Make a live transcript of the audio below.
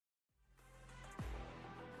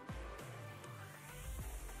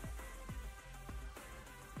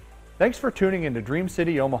Thanks for tuning into Dream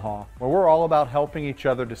City Omaha, where we're all about helping each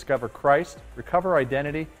other discover Christ, recover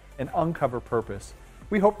identity, and uncover purpose.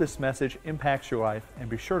 We hope this message impacts your life, and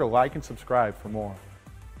be sure to like and subscribe for more.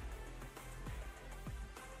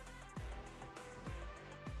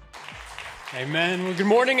 Amen. Well, good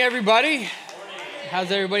morning, everybody. How's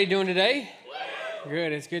everybody doing today?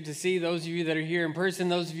 Good. It's good to see those of you that are here in person,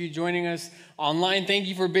 those of you joining us online. Thank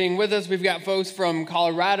you for being with us. We've got folks from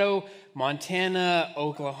Colorado, Montana,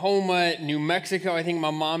 Oklahoma, New Mexico. I think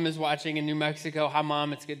my mom is watching in New Mexico. Hi,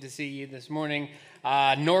 Mom. It's good to see you this morning.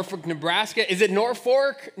 Norfolk, Nebraska. Is it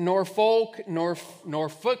Norfolk? Norfolk?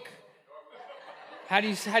 How do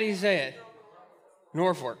you say it?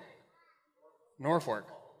 Norfolk.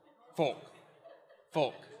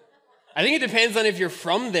 Folk. I think it depends on if you're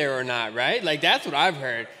from there or not, right? Like, that's what I've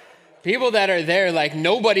heard. People that are there, like,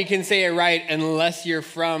 nobody can say it right unless you're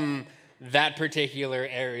from that particular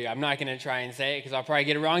area. I'm not going to try and say it because I'll probably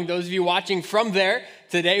get it wrong. Those of you watching from there,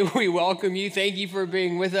 today we welcome you. Thank you for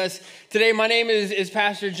being with us. Today, my name is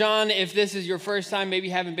Pastor John. If this is your first time, maybe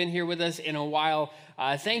you haven't been here with us in a while,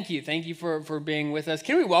 thank you. Thank you for being with us.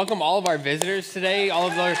 Can we welcome all of our visitors today,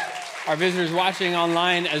 all of our visitors watching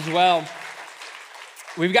online as well?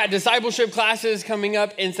 We've got discipleship classes coming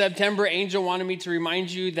up in September. Angel wanted me to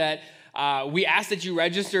remind you that we ask that you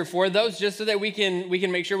register for those just so that we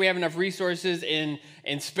can make sure we have enough resources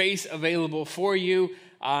and space available for you.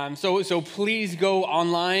 So please go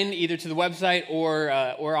online, either to the website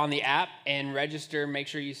or on the app, and register. Make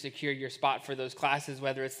sure you secure your spot for those classes,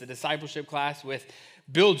 whether it's the discipleship class with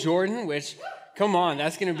Bill Jordan, which, come on,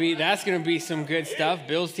 that's gonna be some good stuff.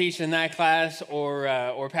 Bill's teaching that class,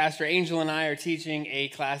 or Pastor Angel and I are teaching a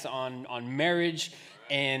class on marriage,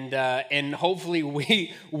 and hopefully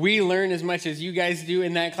we learn as much as you guys do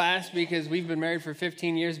in that class, because we've been married for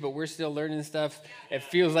 15 years, but we're still learning stuff. It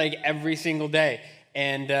feels like every single day.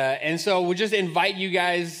 And so we'll just invite you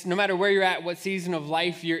guys, no matter where you're at, what season of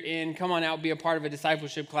life you're in, come on out, be a part of a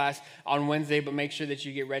discipleship class on Wednesday, but make sure that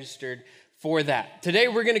you get registered for that. Today,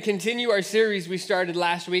 we're going to continue our series we started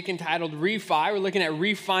last week entitled Refi. We're looking at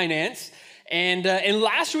refinance. And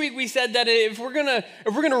last week we said that if we're gonna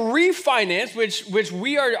refinance, which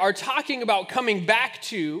we are talking about coming back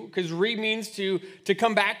to, because means to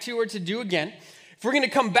come back to or to do again. If we're going to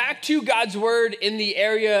come back to God's word in the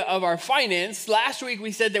area of our finance, last week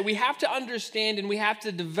we said that we have to understand and we have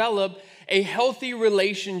to develop a healthy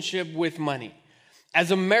relationship with money.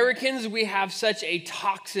 As Americans, we have such a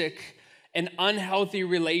toxic and unhealthy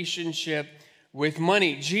relationship with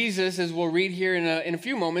money. Jesus, as we'll read here in a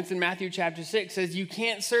few moments in Matthew chapter 6, says you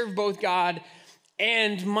can't serve both God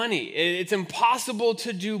and money. It's impossible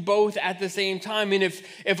to do both at the same time. And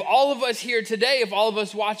if all of us here today, if all of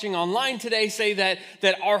us watching online today say that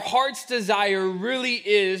our heart's desire really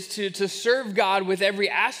is to serve God with every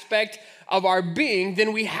aspect of our being,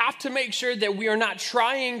 then we have to make sure that we are not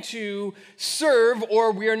trying to serve,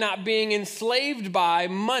 or we are not being enslaved by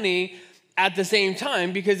money at the same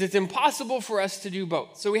time, because it's impossible for us to do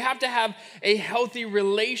both. So we have to have a healthy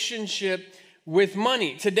relationship with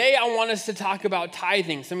money. Today, I want us to talk about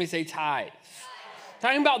tithing. Somebody say tithe.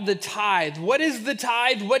 Talking about the tithe. What is the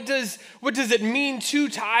tithe? What does it mean to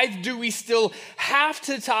tithe? Do we still have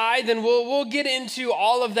to tithe? And we'll get into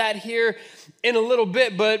all of that here in a little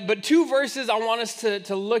bit. But two verses I want us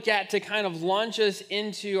to look at to kind of launch us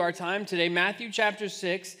into our time today. Matthew chapter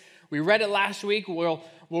 6. We read it last week. We'll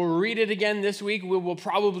read it again this week. We will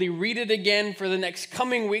probably read it again for the next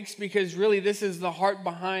coming weeks, because really this is the heart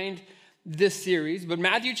behind this series. But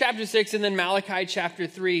Matthew chapter 6 and then Malachi chapter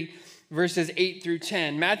 3, verses 8 through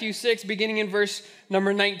 10. Matthew 6, beginning in verse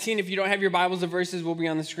number 19. If you don't have your Bibles, the verses will be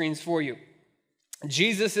on the screens for you.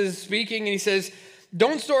 Jesus is speaking and he says,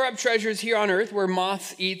 "Don't store up treasures here on earth where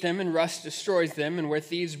moths eat them and rust destroys them and where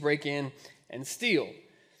thieves break in and steal.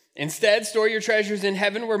 Instead, store your treasures in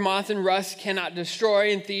heaven where moth and rust cannot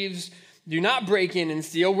destroy and thieves do not break in and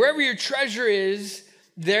steal. Wherever your treasure is,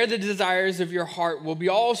 there the desires of your heart will be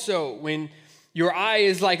also. When your eye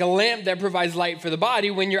is like a lamp that provides light for the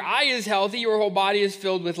body, when your eye is healthy, your whole body is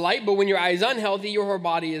filled with light. But when your eye is unhealthy, your whole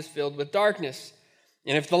body is filled with darkness.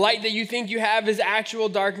 And if the light that you think you have is actual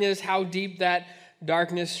darkness, how deep that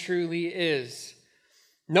darkness truly is.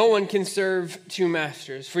 No one can serve two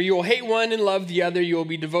masters, for you will hate one and love the other. You will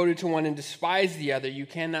be devoted to one and despise the other. You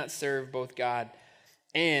cannot serve both God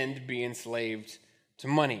and be enslaved to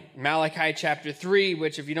money." Malachi chapter 3,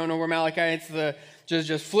 which if you don't know where Malachi, it's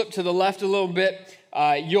just flip to the left a little bit.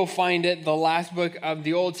 You'll find it, the last book of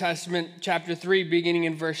the Old Testament, chapter 3, beginning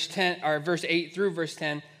in verse 8 through verse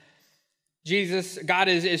 10. God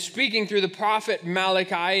is speaking through the prophet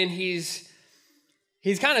Malachi, and he's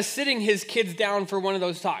he's kind of sitting his kids down for one of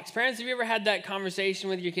those talks. Parents, have you ever had that conversation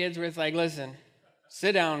with your kids where it's like, listen,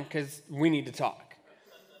 sit down because we need to talk.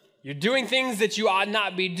 You're doing things that you ought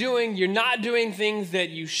not be doing. You're not doing things that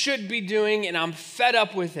you should be doing, and I'm fed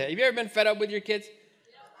up with it. Have you ever been fed up with your kids?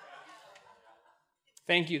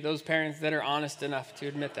 Thank you, those parents that are honest enough to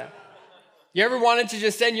admit that. You ever wanted to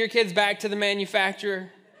just send your kids back to the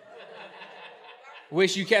manufacturer?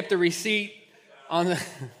 Wish you kept the receipt on the...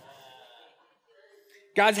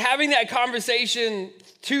 God's having that conversation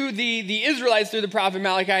to the Israelites through the prophet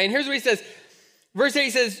Malachi, and here's what he says. Verse 8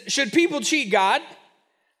 says, should people cheat God?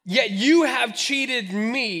 Yet you have cheated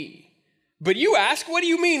me. But you ask, what do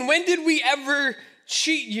you mean? When did we ever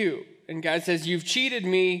cheat you? And God says, you've cheated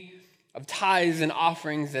me of tithes and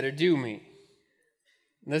offerings that are due me.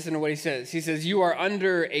 Listen to what he says. He says, you are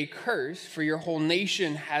under a curse, for your whole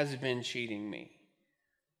nation has been cheating me.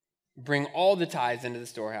 Bring all the tithes into the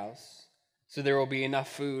storehouse, so there will be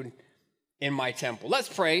enough food in my temple. Let's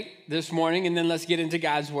pray this morning, and then let's get into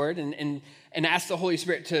God's word and ask the Holy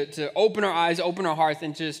Spirit to open our eyes, open our hearts,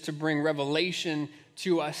 and just to bring revelation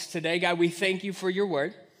to us today. God, we thank you for your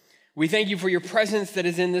word. We thank you for your presence that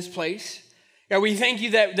is in this place. God, we thank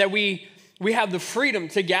you that we have the freedom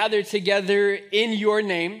to gather together in your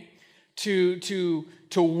name, to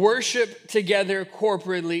worship together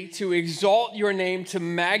corporately, to exalt your name, to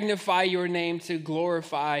magnify your name, to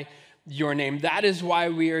glorify your name. That is why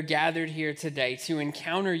we are gathered here today, to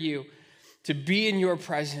encounter you, to be in your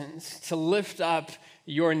presence, to lift up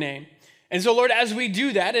your name. And so, Lord, as we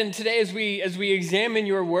do that, and today as we examine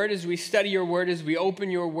your word, as we study your word, as we open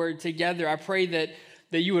your word together, I pray that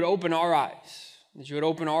you would open our eyes, that you would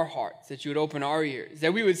open our hearts, that you would open our ears,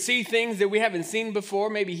 that we would see things that we haven't seen before,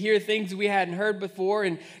 maybe hear things we hadn't heard before,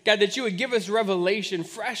 and God, that you would give us revelation,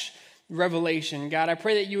 fresh revelation. God, I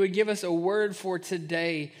pray that you would give us a word for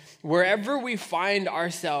today. Wherever we find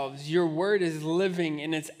ourselves, your word is living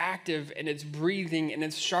and it's active and it's breathing and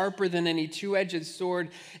it's sharper than any two-edged sword,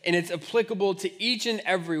 and it's applicable to each and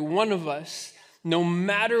every one of us, no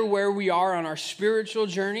matter where we are on our spiritual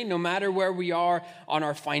journey, no matter where we are on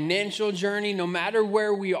our financial journey, no matter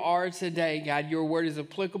where we are today. God, your word is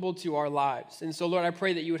applicable to our lives. And so, Lord, I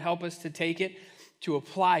pray that you would help us to take it, to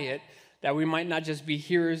apply it, that we might not just be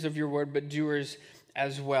hearers of your word, but doers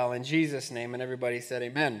as well. In Jesus' name, and everybody said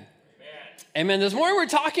amen. Amen. This morning we're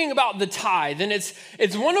talking about the tithe, and it's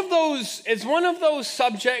one of those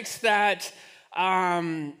subjects that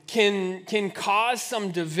can cause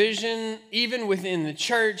some division even within the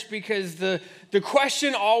church, because the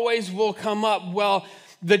question always will come up, well,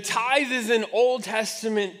 the tithe is an Old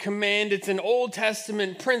Testament command. It's an Old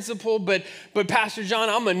Testament principle, but Pastor John,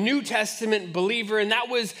 I'm a New Testament believer, and that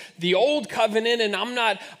was the Old Covenant, and I'm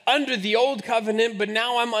not under the Old Covenant, but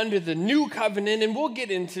now I'm under the New Covenant, and we'll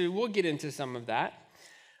get into some of that.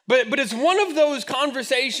 But it's one of those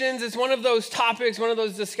conversations, it's one of those topics, one of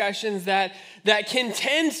those discussions that can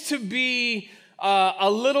tend to be a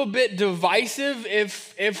little bit divisive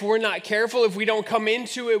if we're not careful, if we don't come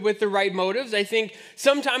into it with the right motives. I think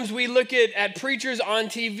sometimes we look at preachers on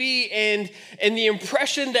TV and the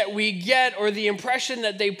impression that we get, or the impression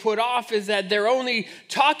that they put off, is that they're only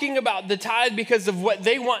talking about the tithe because of what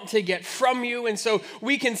they want to get from you. And so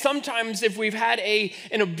we can sometimes, if we've had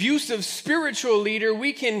an abusive spiritual leader,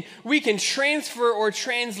 we can transfer or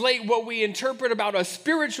translate what we interpret about a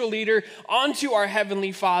spiritual leader onto our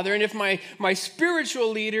Heavenly Father. And if my spiritual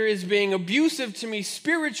leader is being abusive to me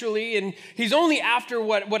spiritually, and he's only after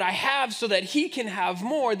what I have so that he can have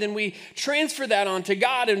more, then we transfer that onto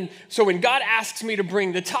God. And so when God asks me to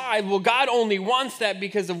bring the tithe, well, God only wants that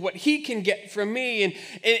because of what he can get from me.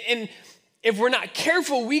 And if we're not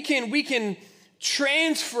careful, we can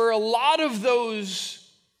transfer a lot of those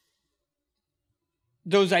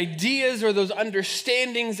ideas or those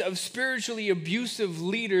understandings of spiritually abusive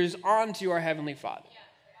leaders onto our Heavenly Father.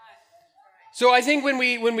 So I think when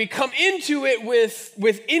we come into it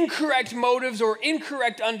with incorrect motives or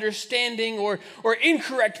incorrect understanding or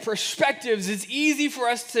incorrect perspectives, it's easy for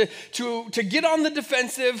us to get on the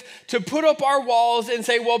defensive, to put up our walls and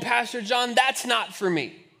say, well, Pastor John, that's not for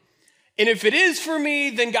me. And if it is for me,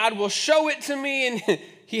 then God will show it to me, and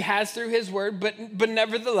he has through his word, but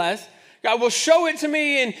nevertheless, God will show it to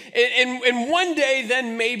me, and one day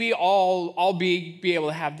then maybe I'll be able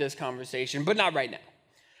to have this conversation, but not right now.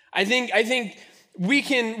 I think we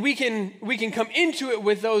can come into it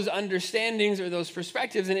with those understandings or those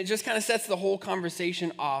perspectives, and it just kind of sets the whole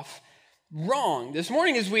conversation off wrong. This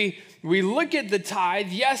morning, as we look at the tithe,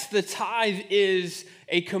 yes, the tithe is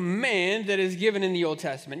a command that is given in the Old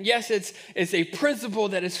Testament. Yes, it's a principle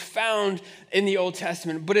that is found in the Old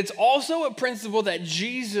Testament, but it's also a principle that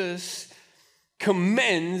Jesus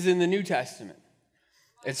commends in the New Testament.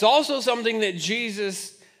 It's also something that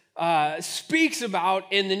Jesus speaks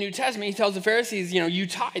about in the New Testament. He tells the Pharisees, you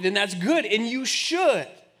tithe, and that's good, and you should.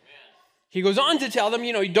 He goes on to tell them,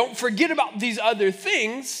 don't forget about these other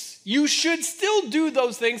things. You should still do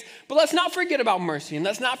those things, but let's not forget about mercy, and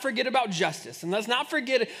let's not forget about justice, and let's not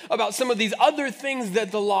forget about some of these other things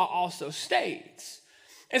that the law also states.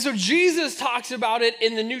 And so Jesus talks about it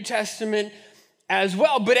in the New Testament as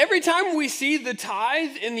well. But every time we see the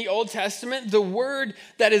tithe in the Old Testament, the word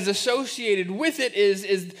that is associated with it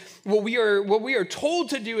is what we are told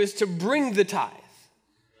to do is to bring the tithe.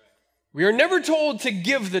 We are never told to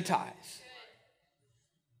give the tithe.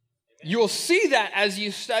 You will see that as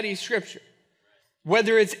you study Scripture.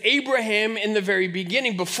 Whether it's Abraham in the very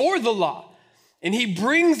beginning, before the law, and he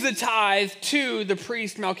brings the tithe to the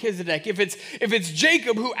priest Melchizedek. If it's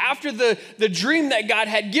Jacob, who after the dream that God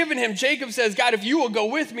had given him, Jacob says, God, if you will go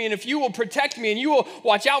with me and if you will protect me and you will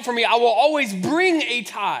watch out for me, I will always bring a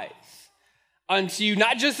tithe unto you,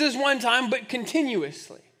 not just this one time, but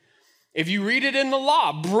continuously. If you read it in the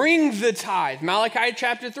law, bring the tithe. Malachi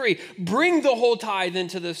chapter 3, bring the whole tithe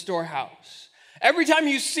into the storehouse. Every time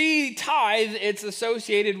you see tithe, it's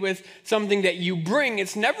associated with something that you bring.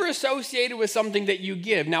 It's never associated with something that you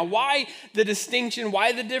give. Now, why the distinction?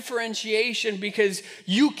 Why the differentiation? Because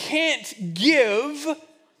you can't give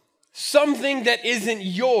something that isn't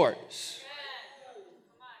yours.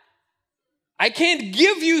 I can't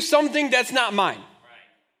give you something that's not mine.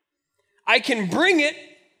 I can bring it.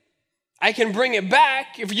 I can bring it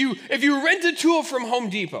back. If you rent a tool from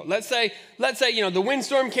Home Depot, let's say the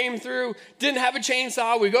windstorm came through, didn't have a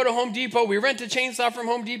chainsaw, we go to Home Depot, we rent a chainsaw from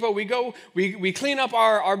Home Depot, we clean up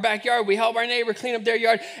our backyard, we help our neighbor clean up their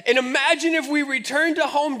yard. And imagine if we returned to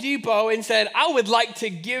Home Depot and said, I would like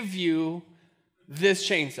to give you this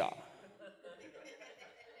chainsaw.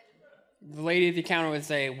 The lady at the counter would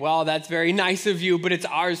say, well, that's very nice of you, but it's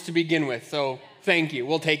ours to begin with, so thank you,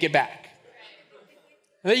 we'll take it back.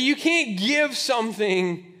 You can't give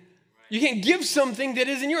something that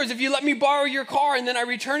isn't yours. If you let me borrow your car and then I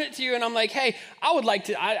return it to you and I'm like, hey,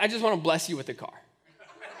 I just want to bless you with the car.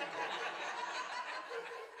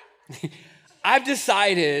 I've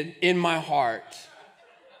decided in my heart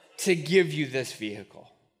to give you this vehicle.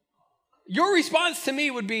 Your response to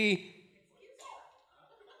me would be,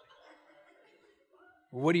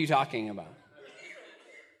 what are you talking about?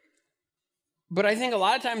 But I think a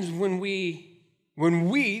lot of times when we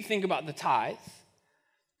think about the tithe,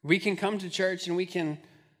 we can come to church and we can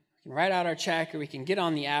write out our check or we can get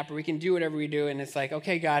on the app or we can do whatever we do. And it's like,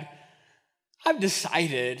 okay, God, I've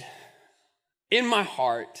decided in my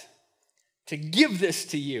heart to give this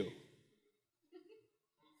to you.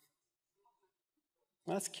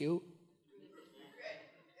 Well, that's cute.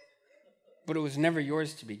 But it was never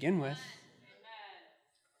yours to begin with.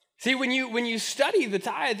 See, when you study the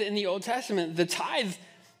tithe in the Old Testament, the tithe,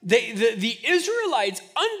 the Israelites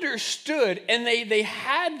understood, and they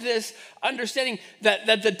had this understanding that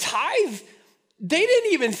the tithe, they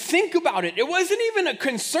didn't even think about it. It wasn't even a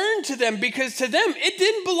concern to them because to them, it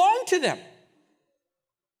didn't belong to them.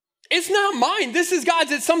 It's not mine. This is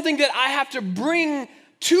God's. It's something that I have to bring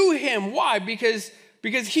to him. Why? Because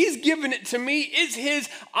he's given it to me. It's his.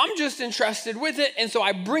 I'm just entrusted with it, and so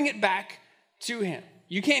I bring it back to him.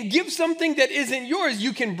 You can't give something that isn't yours.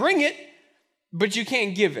 You can bring it, but you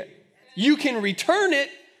can't give it. You can return it,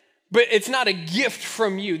 but it's not a gift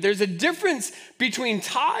from you. There's a difference between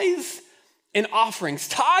tithes and offerings.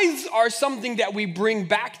 Tithes are something that we bring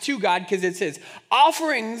back to God because it's his.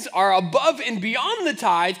 Offerings are above and beyond the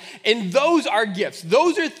tithe, and those are gifts.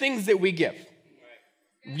 Those are things that we give.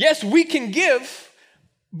 Yes, we can give,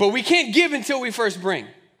 but we can't give until we first bring.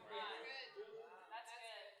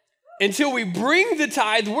 Until we bring the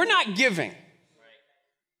tithe, we're not giving.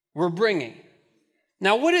 We're bringing.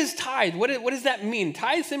 Now, what is tithe? What does that mean?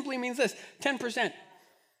 Tithe simply means this, 10%.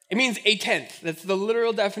 It means a tenth. That's the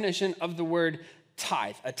literal definition of the word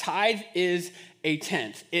tithe. A tithe is a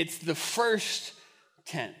tenth. It's the first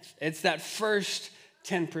tenth. It's that first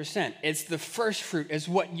 10%. It's the first fruit. It's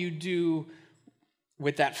what you do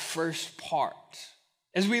with that first part.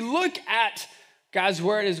 As we look at God's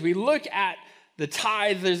word, as we look at the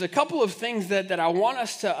tithe, there's a couple of things that I want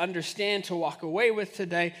us to understand, to walk away with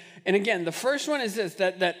today. And again, the first one is this,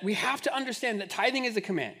 that we have to understand that tithing is a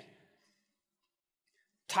command.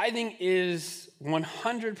 Tithing is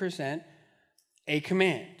 100% a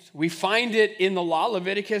command. We find it in the law,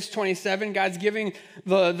 Leviticus 27. God's giving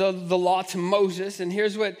the law to Moses, and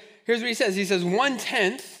here's what he says. He says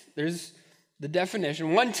 1/10, there's the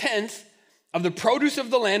definition, 1/10 of the produce of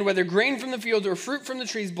the land, whether grain from the fields or fruit from the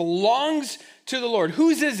trees, belongs to the Lord.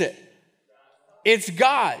 Whose is it? It's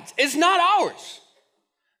God's. It's not ours.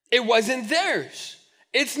 It wasn't theirs.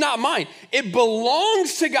 It's not mine. It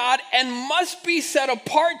belongs to God and must be set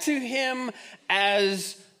apart to him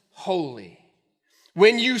as holy.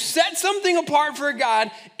 When you set something apart for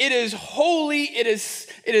God, it is holy, it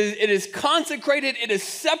is consecrated, it is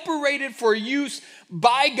separated for use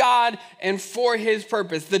by God and for his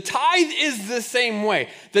purpose. The tithe is the same way.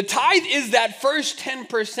 The tithe is that first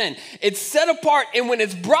 10%. It's set apart, and when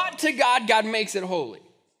it's brought to God, God makes it holy.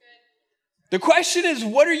 The question is,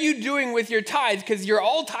 what are you doing with your tithe? Because you're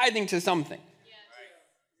all tithing to something.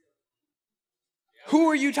 Who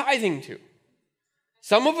are you tithing to?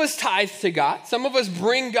 Some of us tithe to God. Some of us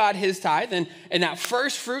bring God his tithe. And that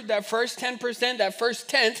first fruit, that first 10%, that first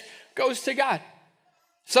tenth goes to God.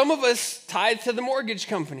 Some of us tithe to the mortgage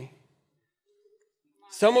company.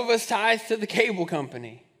 Some of us tithe to the cable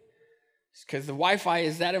company. Because the Wi-Fi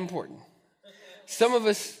is that important. Some of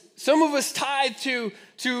us tithe to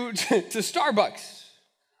Starbucks.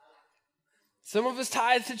 Some of us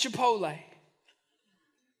tithe to Chipotle.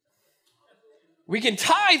 We can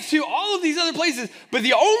tithe to all of these other places, but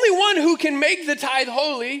the only one who can make the tithe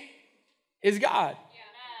holy is God.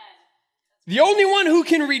 The only one who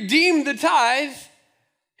can redeem the tithe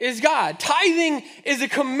is God. Tithing is a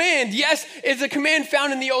command. Yes, it's a command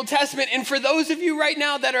found in the Old Testament. And for those of you right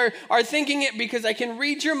now that are thinking it, because I can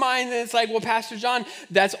read your mind, and it's like, well, Pastor John,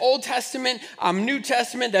 that's Old Testament. I'm New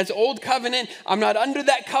Testament. That's Old Covenant. I'm not under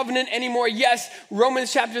that covenant anymore. Yes,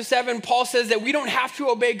 Romans chapter 7, Paul says that we don't have to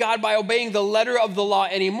obey God by obeying the letter of the law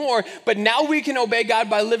anymore, but now we can obey God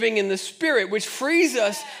by living in the Spirit, which frees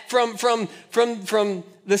us from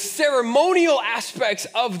the ceremonial aspects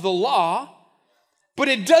of the law. But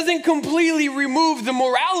it doesn't completely remove the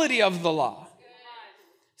morality of the law.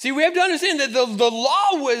 See, we have to understand that the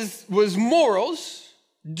law was morals,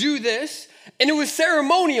 do this, and it was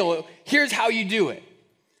ceremonial, here's how you do it.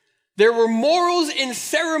 There were morals in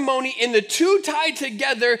ceremony, and the two tied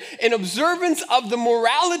together in observance of the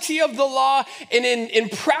morality of the law, and in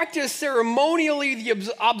practice, ceremonially,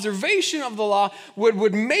 the observation of the law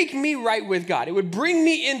would make me right with God. It would bring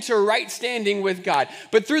me into right standing with God.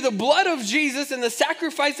 But through the blood of Jesus and the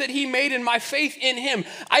sacrifice that he made and my faith in him,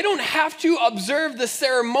 I don't have to observe the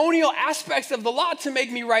ceremonial aspects of the law to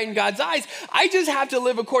make me right in God's eyes. I just have to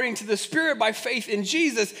live according to the Spirit by faith in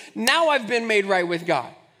Jesus. Now I've been made right with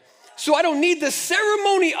God. So I don't need the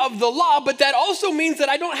ceremony of the law, but that also means that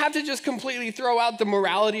I don't have to just completely throw out the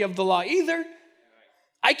morality of the law either.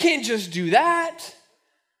 I can't just do that.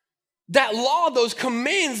 That law, those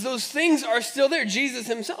commands, those things are still there. Jesus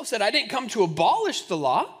himself said, I didn't come to abolish the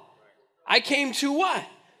law. I came to what?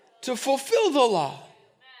 To fulfill the law.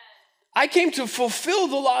 I came to fulfill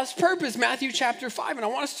the law's purpose, Matthew chapter 5. And I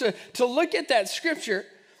want us to look at that scripture.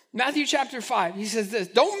 Matthew chapter 5, he says this,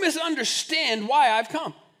 don't misunderstand why I've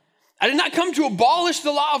come. I did not come to abolish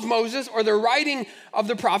the law of Moses or the writing of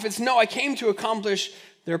the prophets. No, I came to accomplish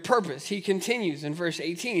their purpose. He continues in verse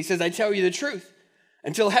 18. He says, I tell you the truth.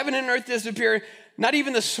 Until heaven and earth disappear, not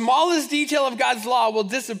even the smallest detail of God's law will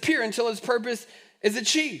disappear until its purpose is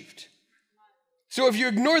achieved. So if you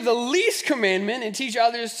ignore the least commandment and teach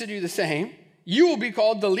others to do the same, you will be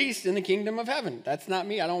called the least in the kingdom of heaven. That's not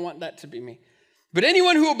me. I don't want that to be me. But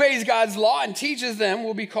anyone who obeys God's law and teaches them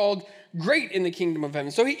will be called great in the kingdom of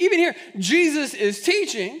heaven. So even here, Jesus is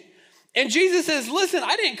teaching, and Jesus says, listen,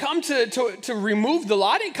 I didn't come to remove the law.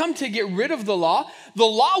 I didn't come to get rid of the law. The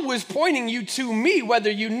law was pointing you to me,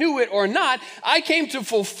 whether you knew it or not. I came to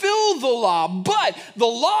fulfill the law, but the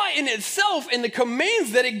law in itself and the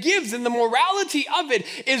commands that it gives and the morality of it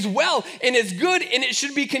is well, and it's good, and it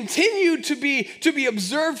should be continued to be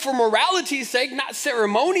observed for morality's sake, not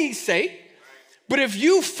ceremony's sake. But if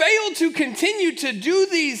you fail to continue to do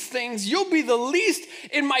these things, you'll be the least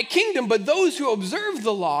in my kingdom. But those who observe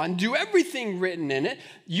the law and do everything written in it,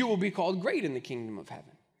 you will be called great in the kingdom of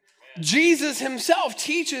heaven. Jesus himself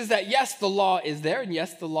teaches that yes, the law is there, and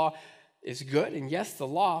yes, the law is good, and yes, the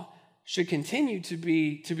law should continue to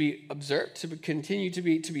be observed, to continue to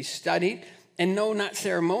be studied, and no, not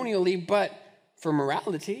ceremonially, but for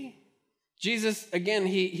morality. Jesus, again,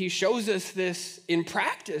 he shows us this in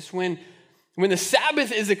practice when the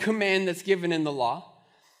Sabbath is a command that's given in the law.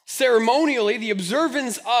 Ceremonially, the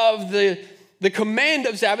observance of the command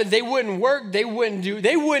of Sabbath, they wouldn't work, they wouldn't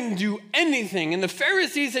do anything. And the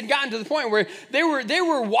Pharisees had gotten to the point where they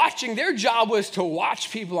were watching, their job was to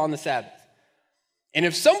watch people on the Sabbath. And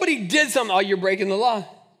if somebody did something, oh, you're breaking the law.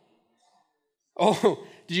 Oh,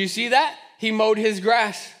 did you see that? He mowed his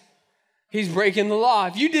grass. He's breaking the law.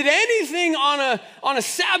 If you did anything on a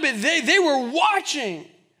Sabbath, they were watching.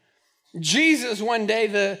 Jesus one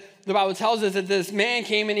day, the Bible tells us that this man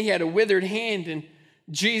came in, he had a withered hand, and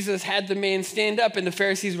Jesus had the man stand up, and the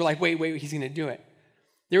Pharisees were like, wait, he's going to do it.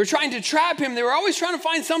 They were trying to trap him. They were always trying to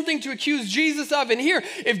find something to accuse Jesus of. And here,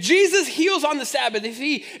 if Jesus heals on the Sabbath,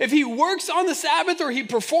 if he works on the Sabbath or he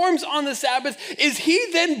performs on the Sabbath, is he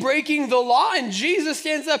then breaking the law? And Jesus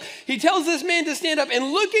stands up. He tells this man to stand up,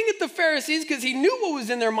 and looking at the Pharisees, because he knew what was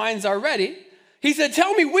in their minds already, he said,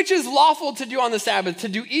 tell me, which is lawful to do on the Sabbath, to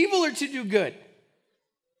do evil or to do good?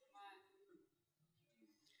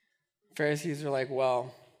 Pharisees are like,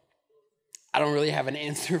 well, I don't really have an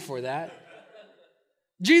answer for that.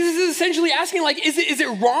 Jesus is essentially asking, like, is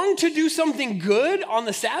it wrong to do something good on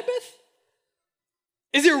the Sabbath?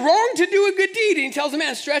 Is it wrong to do a good deed? And he tells the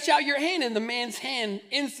man, stretch out your hand, and the man's hand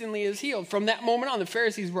instantly is healed. From that moment on, the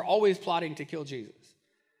Pharisees were always plotting to kill Jesus.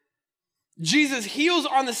 Jesus heals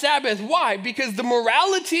on the Sabbath. Why? Because the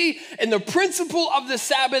morality and the principle of the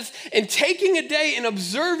Sabbath and taking a day and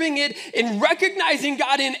observing it and recognizing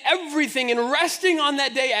God in everything and resting on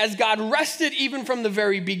that day as God rested even from the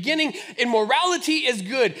very beginning, and morality is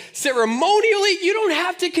good. Ceremonially, you don't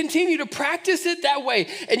have to continue to practice it that way,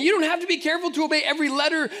 and you don't have to be careful to obey every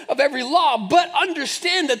letter of every law, but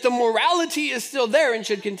understand that the morality is still there and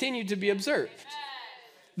should continue to be observed.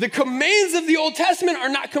 The commands of the Old Testament are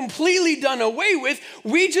not completely done away with.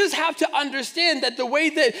 We just have to understand that the way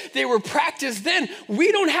that they were practiced then,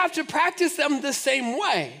 we don't have to practice them the same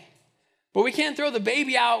way. But we can't throw the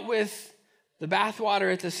baby out with the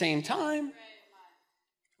bathwater at the same time.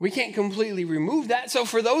 We can't completely remove that. So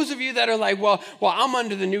for those of you that are like, well, I'm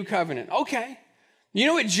under the new covenant. Okay. You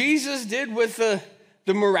know what Jesus did with the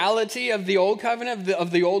morality of the old covenant, of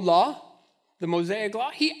the old law, the Mosaic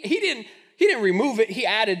law? He didn't remove it, he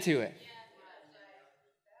added to it.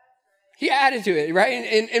 He added to it, right?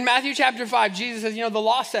 In Matthew chapter 5, Jesus says, the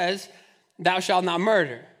law says, thou shalt not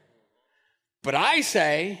murder. But I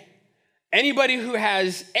say, anybody who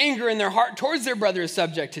has anger in their heart towards their brother is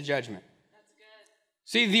subject to judgment.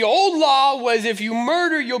 See, the old law was if you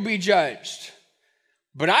murder, you'll be judged.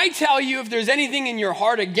 But I tell you, if there's anything in your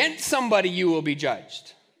heart against somebody, you will be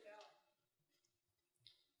judged.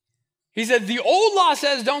 He said, the old law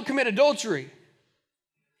says don't commit adultery.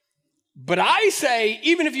 But I say,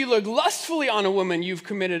 even if you look lustfully on a woman, you've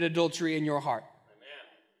committed adultery in your heart.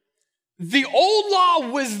 Amen. The old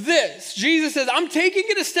law was this. Jesus says, I'm taking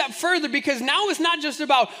it a step further because now it's not just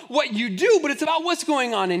about what you do, but it's about what's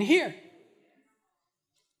going on in here.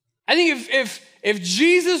 I think if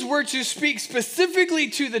Jesus were to speak specifically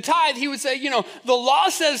to the tithe, he would say, the law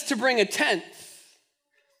says to bring a tenth.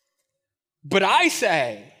 But I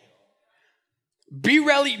say, be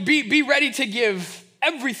ready to give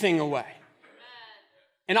everything away.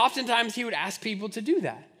 And oftentimes he would ask people to do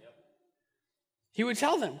that. He would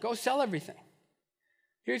tell them, go sell everything.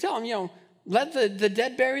 He would tell them, let the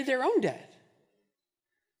dead bury their own dead.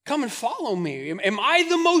 Come and follow me. Am I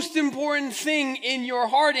the most important thing in your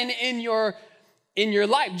heart and in your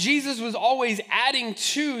life? Jesus was always adding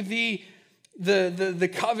to the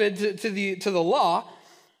covenant, to the law,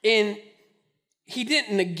 and he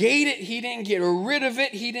didn't negate it. He didn't get rid of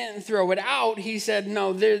it. He didn't throw it out. He said,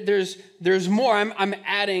 no, there's more. I'm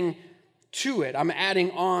adding to it. I'm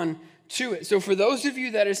adding on to it. So for those of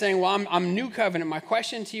you that are saying, well, I'm new covenant, my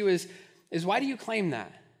question to you is why do you claim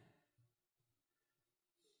that?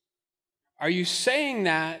 Are you saying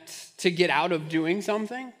that to get out of doing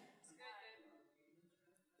something?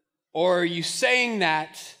 Or are you saying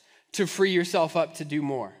that to free yourself up to do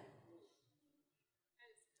more?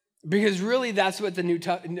 Because really, that's what the new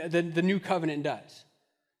covenant does.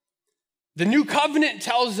 The new covenant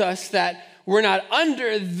tells us that we're not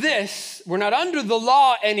under the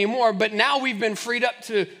law anymore, but now we've been freed up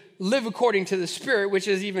to live according to the Spirit, which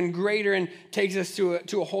is even greater and takes us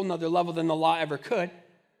to a whole nother level than the law ever could.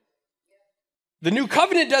 The new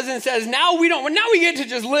covenant doesn't say now we get to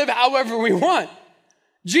just live however we want.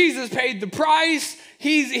 Jesus paid the price.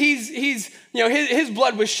 His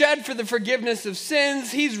blood was shed for the forgiveness of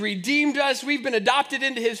sins. He's redeemed us. We've been adopted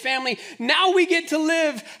into his family. Now we get to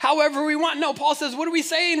live however we want. No, Paul says, what do we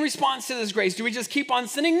say in response to this grace? Do we just keep on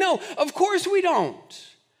sinning? No, of course we don't.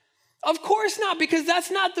 Of course not, because that's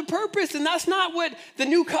not the purpose, and that's not what the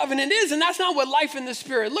new covenant is, and that's not what life in the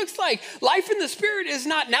Spirit looks like. Life in the Spirit is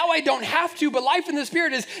not now I don't have to, but life in the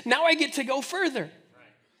Spirit is now I get to go further.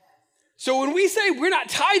 So when we say we're not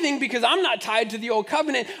tithing because I'm not tied to the old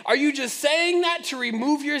covenant, are you just saying that to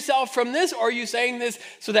remove yourself from this, or are you saying this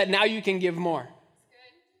so that now you can give more?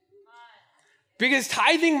 Because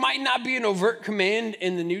tithing might not be an overt command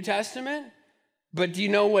in the New Testament, but do you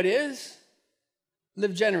know what is?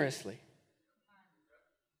 Live generously.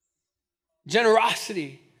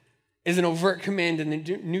 Generosity is an overt command in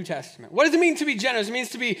the New Testament. What does it mean to be generous? It means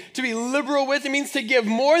to be liberal with. It means to give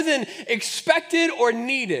more than expected or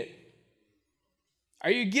needed. Are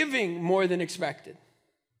you giving more than expected?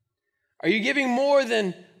 Are you giving more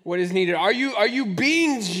than what is needed? Are you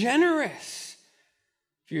being generous?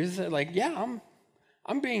 If you're like, yeah,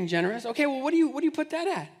 I'm being generous. Okay, well, what do you put that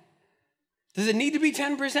at? Does it need to be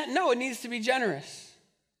 10%? No, it needs to be generous.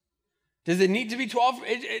 Does it need to be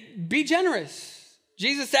 12%? Be generous.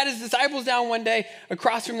 Jesus sat his disciples down one day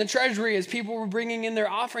across from the treasury as people were bringing in their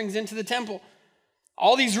offerings into the temple.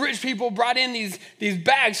 All these rich people brought in these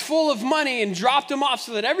bags full of money and dropped them off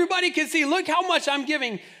so that everybody could see, look how much I'm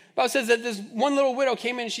giving. The Bible says that this one little widow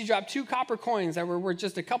came in and she dropped 2 copper coins that were worth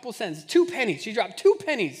just a couple cents, 2 pennies. She dropped 2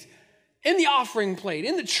 pennies in the offering plate,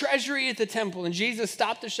 in the treasury at the temple. And Jesus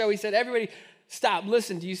stopped the show. He said, everybody, stop,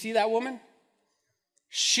 listen, do you see that woman?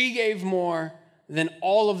 She gave more than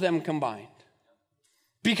all of them combined.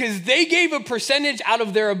 Because they gave a percentage out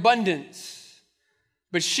of their abundance,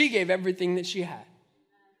 but she gave everything that she had.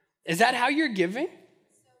 Is that how you're giving?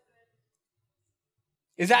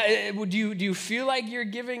 Do you feel like you're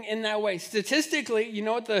giving in that way? Statistically, you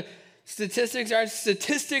know what the statistics are?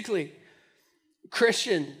 Statistically,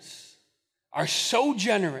 Christians are so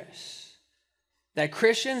generous that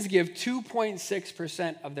Christians give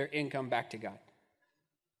 2.6% of their income back to God.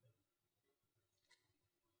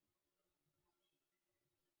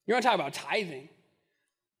 You want to talk about tithing?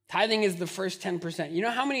 Tithing is the first 10%. You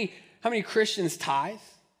know how many Christians tithe?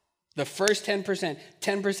 The first 10%,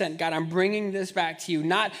 10%. God, I'm bringing this back to you.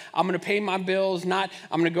 Not I'm going to pay my bills, not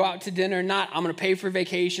I'm going to go out to dinner, not I'm going to pay for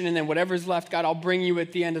vacation, and then whatever's left, God, I'll bring you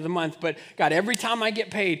at the end of the month. But God, every time I get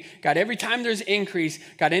paid, God, every time there's increase,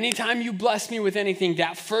 God, anytime you bless me with anything,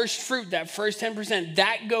 that first fruit, that first 10%,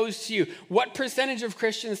 that goes to you. What percentage of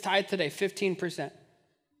Christians tithe today? 15%.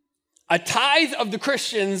 A tithe of the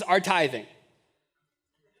Christians are tithing.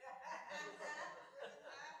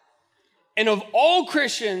 And of all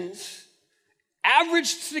Christians,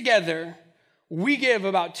 averaged together, we give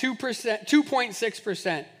about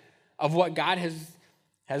 2.6% of what God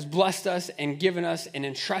has blessed us and given us and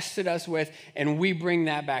entrusted us with, and we bring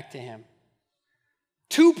that back to him.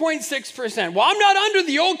 2.6%. Well, I'm not under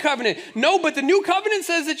the old covenant. No, but the new covenant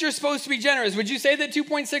says that you're supposed to be generous. Would you say that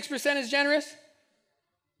 2.6% is generous?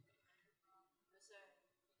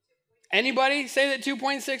 Anybody say that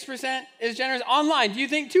 2.6% is generous? Online, do you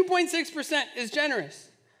think 2.6% is generous?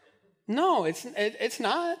 No, it's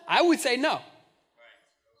not. I would say no.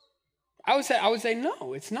 I would say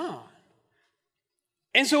no, it's not.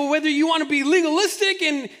 And so whether you want to be legalistic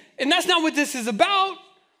and that's not what this is about,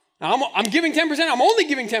 I'm giving 10%, I'm only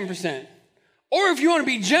giving 10%. Or if you want to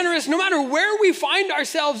be generous, no matter where we find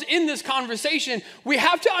ourselves in this conversation, we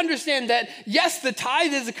have to understand that yes, the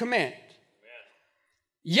tithe is a command.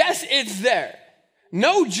 Yes, it's there.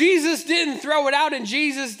 No, Jesus didn't throw it out and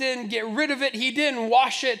Jesus didn't get rid of it. He didn't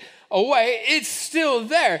wash it away. It's still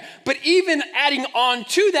there. But even adding on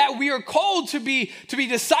to that, we are called to be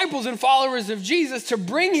disciples and followers of Jesus, to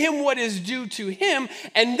bring him what is due to him,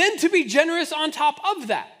 and then to be generous on top of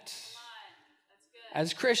that.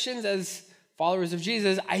 As Christians, as followers of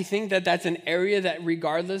Jesus, I think that that's an area that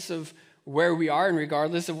regardless of where we are and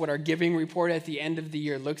regardless of what our giving report at the end of the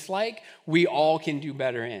year looks like, we all can do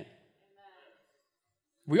better in.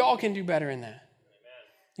 We all can do better in that.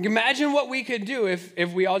 Imagine what we could do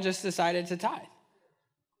if we all just decided to tithe.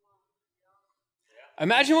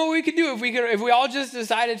 Imagine what we could do if we all just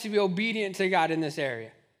decided to be obedient to God in this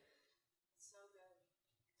area.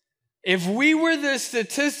 If we were the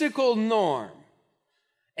statistical norm,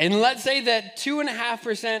 and let's say that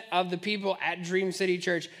 2.5% of the people at Dream City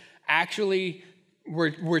Church actually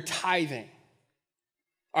were tithing.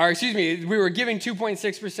 Or excuse me, we were giving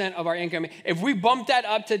 2.6% of our income. If we bumped that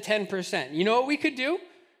up to 10%, you know what we could do?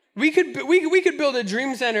 We could build a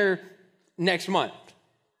dream center next month.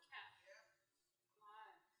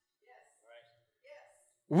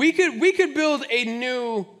 We could build a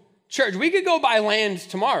new church. We could go buy land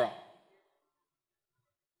tomorrow.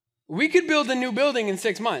 We could build a new building in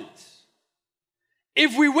 6 months.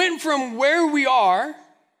 If we went from where we are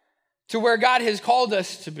to where God has called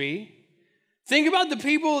us to be, think about the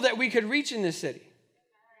people that we could reach in this city.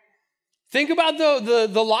 Think about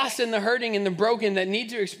the lost and the hurting and the broken that need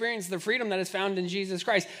to experience the freedom that is found in Jesus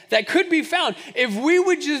Christ, that could be found if we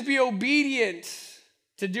would just be obedient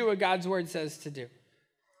to do what God's word says to do.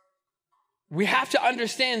 We have to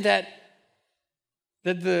understand that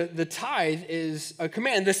the tithe is a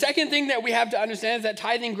command. The second thing that we have to understand is that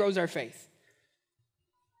tithing grows our faith.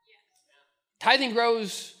 Tithing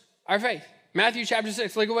grows our faith. Matthew chapter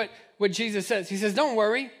 6, look at what Jesus says. He says, don't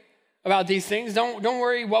worry. about these things. Don't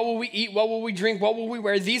worry, what will we eat? What will we drink? What will we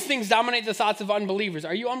wear? These things dominate the thoughts of unbelievers.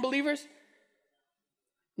 Are you unbelievers?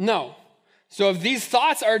 No. So if these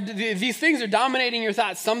things are dominating your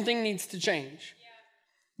thoughts, something needs to change.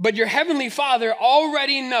 But your heavenly Father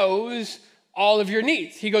already knows all of your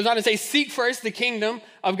needs. He goes on to say, seek first the kingdom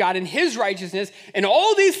of God and his righteousness, and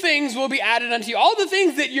all these things will be added unto you. All the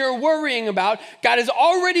things that you're worrying about, God is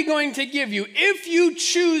already going to give you if you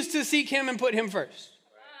choose to seek him and put him first.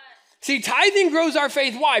 See, tithing grows our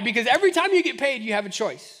faith. Why? Because every time you get paid, you have a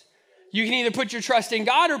choice. You can either put your trust in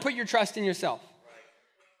God or put your trust in yourself.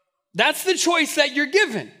 That's the choice that you're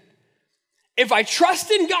given. If I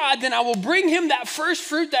trust in God, then I will bring him that first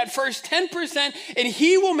fruit, that first 10%, and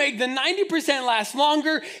he will make the 90% last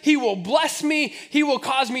longer. He will bless me. He will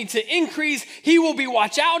cause me to increase. He will be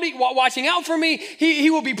watching out for me. He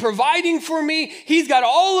will be providing for me. He's got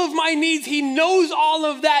all of my needs. He knows all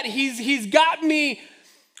of that. He's got me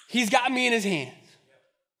in his hands.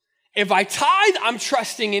 If I tithe, I'm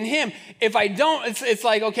trusting in him. If I don't, it's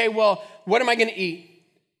like, okay, well, what am I going to eat?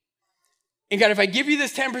 And God, if I give you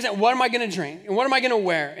this 10%, what am I going to drink? And what am I going to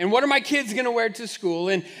wear? And what are my kids going to wear to school?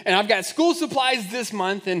 And I've got school supplies this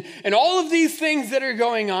month and all of these things that are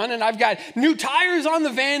going on. And I've got new tires on the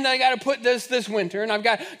van that I got to put this winter. And I've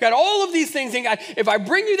got all of these things. And God, if I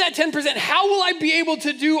bring you that 10%, how will I be able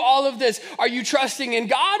to do all of this? Are you trusting in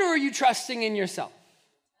God or are you trusting in yourself?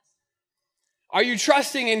 Are you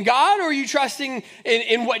trusting in God or are you trusting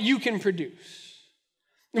in what you can produce?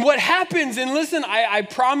 And what happens, and listen, I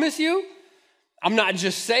promise you, I'm not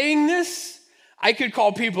just saying this. I could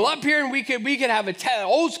call people up here and we could have an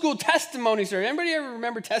old school testimony service. Anybody ever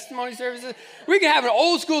remember testimony services? We could have an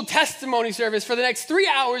old school testimony service for the next 3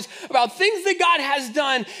 hours about things that God has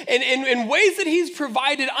done and in ways that he's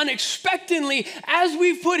provided unexpectedly as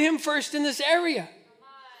we've put him first in this area.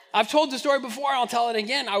 I've told the story before and I'll tell it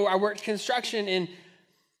again. I worked construction and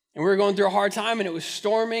we were going through a hard time and it was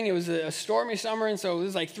storming. It was a stormy summer. And so it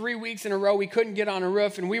was like 3 weeks in a row. We couldn't get on a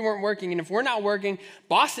roof and we weren't working. And if we're not working,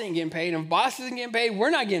 boss ain't getting paid. And if boss isn't getting paid, we're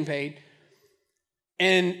not getting paid.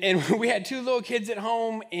 And we had 2 little kids at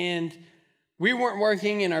home and we weren't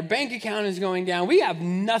working and our bank account is going down. We have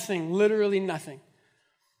nothing, literally nothing.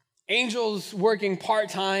 Angel's working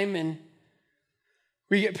part-time and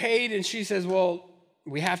we get paid and she says, well,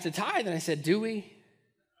 we have to tithe. And I said, do we?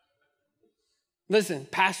 Listen,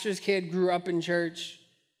 pastor's kid, grew up in church.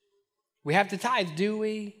 We have to tithe, do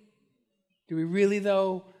we? Do we really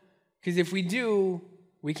though? Because if we do,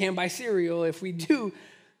 we can't buy cereal. If we do,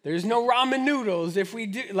 there's no ramen noodles. If we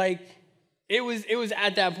do, it was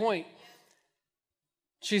at that point.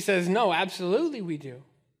 She says, no, absolutely we do.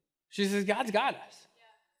 She says, God's got us.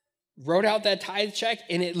 Yeah. Wrote out that tithe check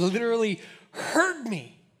and it literally hurt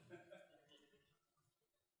me.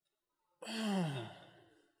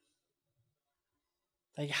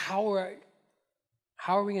 Like, how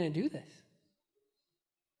are we going to do this?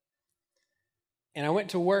 And I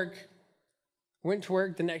went to work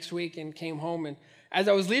the next week and came home. And as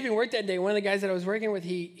I was leaving work that day, one of the guys that I was working with,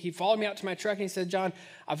 he followed me out to my truck and he said, John,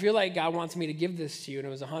 I feel like God wants me to give this to you. And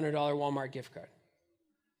it was a $100 Walmart gift card.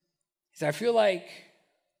 He said, I feel like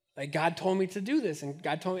God told me to do this. And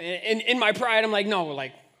God told me, and in my pride, I'm like, no,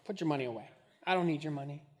 put your money away. I don't need your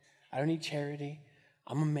money. I don't need charity.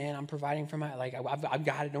 I'm a man. I'm providing for I've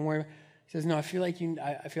got it. Don't worry. He says, no, I feel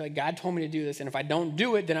like God told me to do this. And if I don't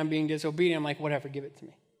do it, then I'm being disobedient. I'm like, whatever, give it to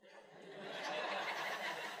me.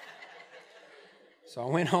 So I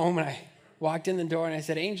went home and I walked in the door and I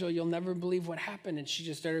said, Angel, you'll never believe what happened. And she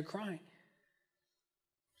just started crying.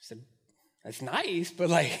 I said, that's nice, but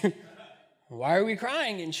why are we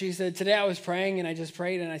crying? And she said, today I was praying and I just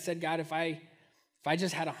prayed and I said, God, if I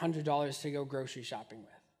just had $100 to go grocery shopping with,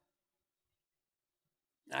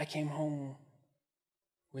 I came home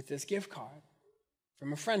with this gift card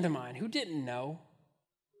from a friend of mine who didn't know,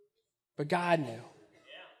 but God knew.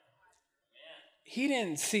 He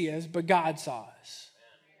didn't see us, but God saw us.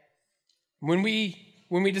 When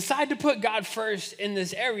we decide to put God first in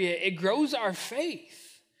this area, it grows our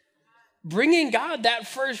faith. Bringing God that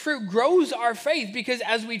first fruit grows our faith because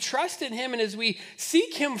as we trust in him and as we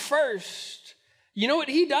seek him first, you know what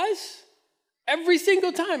he does? Every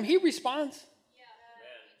single time he responds.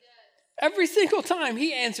 Every single time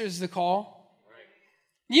he answers the call.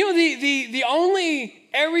 You know, the only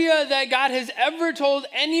area that God has ever told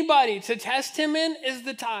anybody to test him in is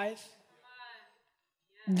the tithe.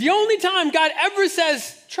 The only time God ever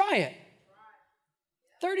says, try it.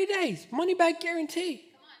 30 days, money back guarantee.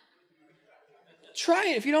 Try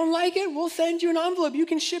it. If you don't like it, we'll send you an envelope. You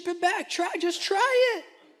can ship it back. Just try it.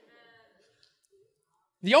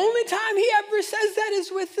 The only time he ever says that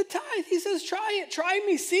is with the tithe. He says, try it, try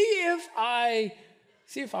me, see if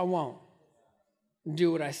I won't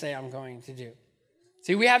do what I say I'm going to do.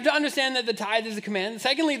 See, we have to understand that the tithe is a command.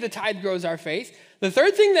 Secondly, the tithe grows our faith. The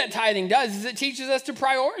third thing that tithing does is it teaches us to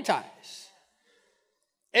prioritize.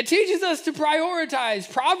 It teaches us to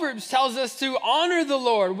prioritize. Proverbs tells us to honor the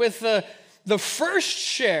Lord with the first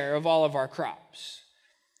share of all of our crops.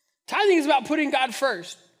 Tithing is about putting God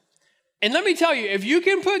first. And let me tell you, if you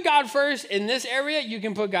can put God first in this area, you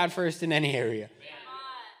can put God first in any area.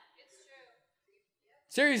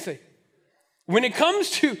 Seriously. When it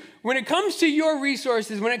comes to your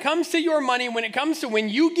resources, when it comes to your money, when it comes to when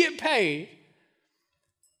you get paid,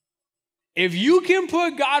 if you can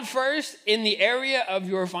put God first in the area of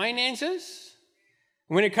your finances,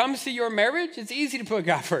 when it comes to your marriage, it's easy to put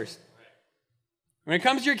God first. When it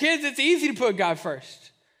comes to your kids, it's easy to put God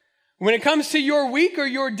first. When it comes to your week or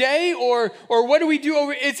your day or what do we do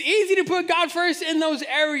over, it's easy to put God first in those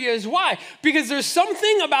areas. Why? Because there's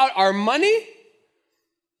something about our money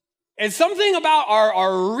and something about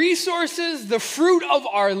our resources, the fruit of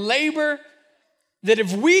our labor, that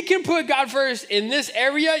if we can put God first in this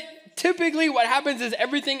area, typically what happens is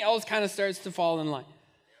everything else kind of starts to fall in line.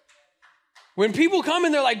 When people come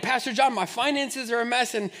and they're like, Pastor John, my finances are a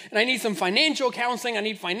mess and I need some financial counseling, I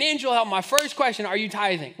need financial help. My first question, are you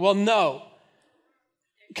tithing? Well, no.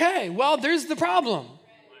 Okay, well, there's the problem.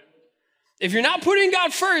 If you're not putting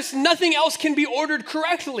God first, nothing else can be ordered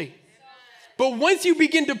correctly. But once you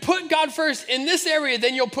begin to put God first in this area,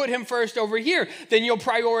 then you'll put him first over here. Then you'll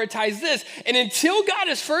prioritize this. And until God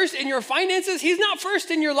is first in your finances, he's not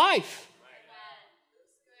first in your life.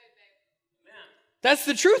 That's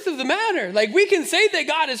the truth of the matter. Like, we can say that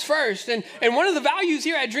God is first. And one of the values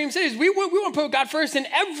here at Dream City is we want to put God first in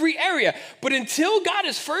every area. But until God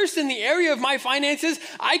is first in the area of my finances,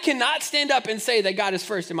 I cannot stand up and say that God is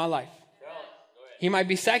first in my life. He might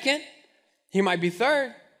be second. He might be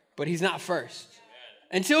third. But he's not first.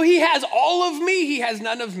 Until he has all of me, he has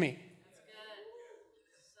none of me.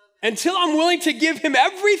 Until I'm willing to give him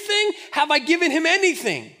everything, have I given him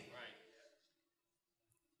anything?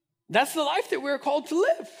 That's the life that we're called to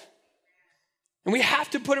live. And we have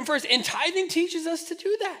to put him first. And tithing teaches us to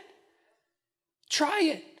do that. Try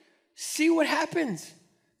it. See what happens.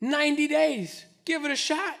 90 days. Give it a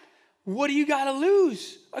shot. What do you got to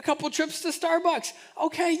lose? A couple trips to Starbucks.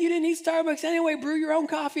 Okay, you didn't eat Starbucks anyway. Brew your own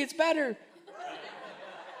coffee. It's better.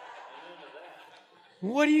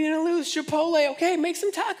 What are you going to lose? Chipotle. Okay, make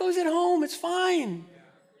some tacos at home. It's fine.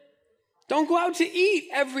 Don't go out to eat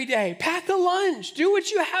every day. Pack a lunch. Do what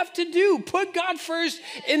you have to do. Put God first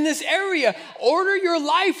in this area. Order your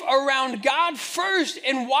life around God first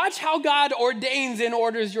and watch how God ordains and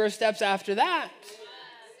orders your steps after that.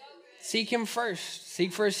 Seek him first.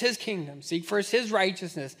 Seek first his kingdom. Seek first his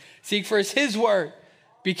righteousness. Seek first his word.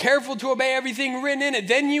 Be careful to obey everything written in it.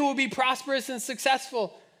 Then you will be prosperous and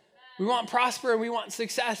successful. We want prosper and we want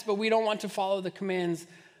success, but we don't want to follow the commands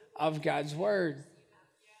of God's word.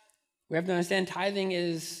 We have to understand tithing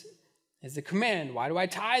is a command. Why do I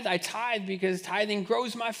tithe? I tithe because tithing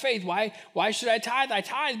grows my faith. Why should I tithe? I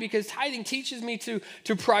tithe because tithing teaches me to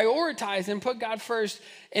prioritize and put God first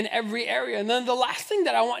in every area. And then the last thing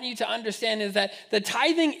that I want you to understand is that the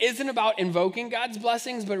tithing isn't about invoking God's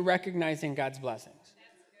blessings, but recognizing God's blessings.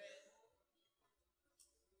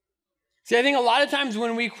 See, I think a lot of times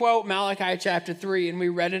when we quote Malachi chapter 3, and we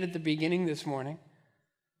read it at the beginning this morning,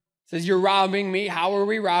 it says, you're robbing me. How are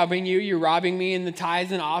we robbing you? You're robbing me in the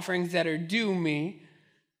tithes and offerings that are due me.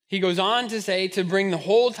 He goes on to say to bring the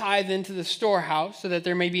whole tithe into the storehouse so that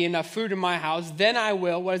there may be enough food in my house. Then I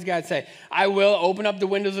will, what does God say? I will open up the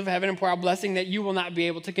windows of heaven and pour out blessing that you will not be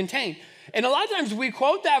able to contain. And a lot of times we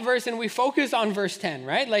quote that verse and we focus on verse 10,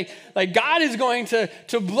 right? Like God is going to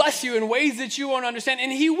bless you in ways that you won't understand,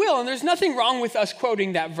 and he will. And there's nothing wrong with us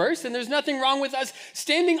quoting that verse, and there's nothing wrong with us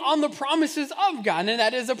standing on the promises of God, and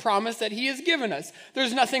that is a promise that he has given us.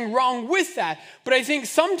 There's nothing wrong with that. But I think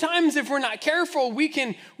sometimes if we're not careful, we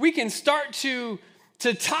can start to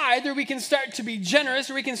tithe, or we can start to be generous,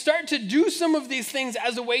 or we can start to do some of these things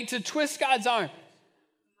as a way to twist God's arm.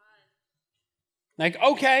 Like,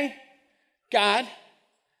 okay, God,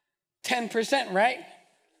 10%, right?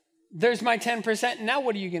 There's my 10%. Now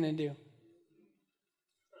what are you going to do?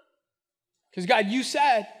 Because God, you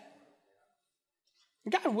said.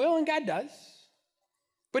 God will and God does.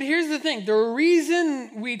 But here's the thing. The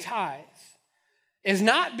reason we tithe is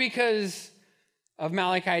not because of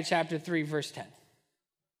Malachi chapter 3, verse 10.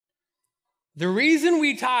 The reason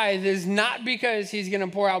we tithe is not because he's going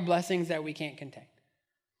to pour out blessings that we can't contain.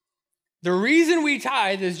 The reason we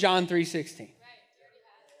tithe is John 3:16.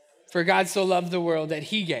 For God so loved the world that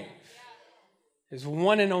he gave his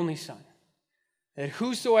one and only Son, that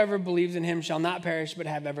whosoever believes in him shall not perish but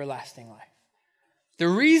have everlasting life. The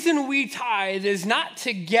reason we tithe is not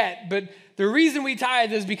to get, but the reason we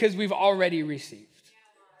tithe is because we've already received.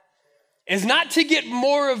 It's not to get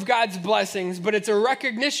more of God's blessings, but it's a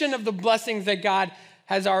recognition of the blessings that God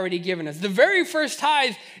has already given us. The very first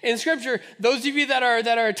tithe in Scripture, those of you that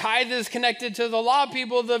are tithers connected to the law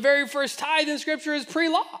people, the very first tithe in Scripture is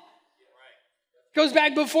pre-law. It goes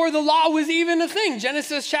back before the law was even a thing.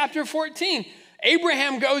 Genesis chapter 14.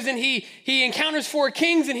 Abraham goes and he encounters 4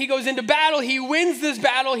 kings and he goes into battle. He wins this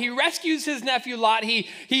battle. He rescues his nephew Lot.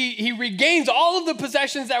 He regains all of the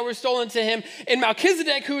possessions that were stolen to him. And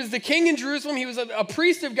Melchizedek, who is the king in Jerusalem, he was a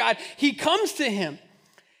priest of God. He comes to him.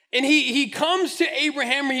 And he comes to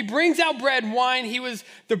Abraham. He brings out bread and wine. He was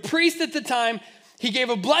the priest at the time. He gave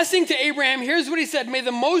a blessing to Abraham. Here's what he said. May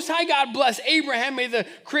the Most High God bless Abraham. May the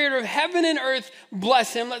creator of heaven and earth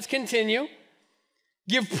bless him. Let's continue.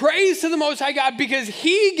 Give praise to the Most High God because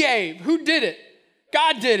he gave. Who did it?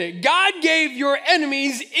 God did it. God gave your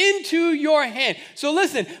enemies into your hand. So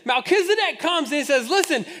listen, Melchizedek comes and he says,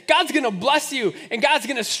 listen, God's going to bless you and God's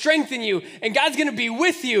going to strengthen you and God's going to be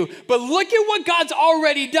with you. But look at what God's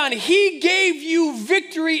already done. He gave you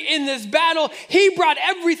victory in this battle. He brought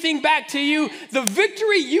everything back to you. The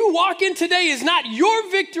victory you walk in today is not your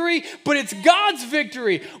victory, but it's God's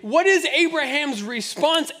victory. What is Abraham's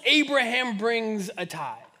response? Abraham brings a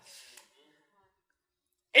tithe.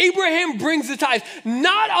 Abraham brings the tithe,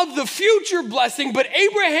 not of the future blessing, but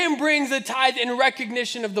Abraham brings a tithe in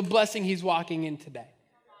recognition of the blessing he's walking in today.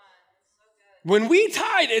 When we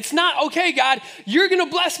tithe, it's not, okay, God, you're going to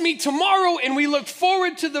bless me tomorrow, and we look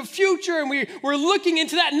forward to the future, and we're looking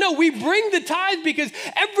into that. No, we bring the tithe because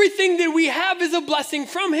everything that we have is a blessing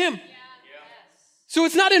from him. So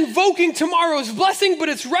it's not invoking tomorrow's blessing, but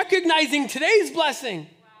it's recognizing today's blessing.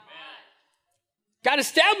 God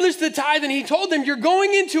established the tithe and he told them, you're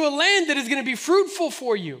going into a land that is going to be fruitful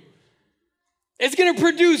for you. It's going to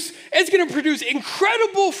produce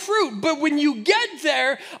incredible fruit. But when you get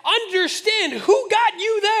there, understand who got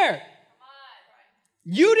you there.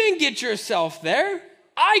 You didn't get yourself there.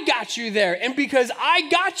 I got you there. And because I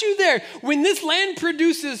got you there, when this land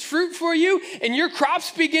produces fruit for you and your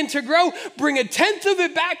crops begin to grow, bring 1/10 of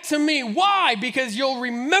it back to me. Why? Because you'll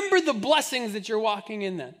remember the blessings that you're walking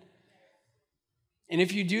in then. And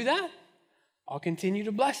if you do that, I'll continue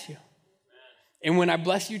to bless you. And when I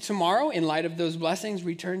bless you tomorrow, in light of those blessings,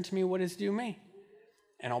 return to me what is due me.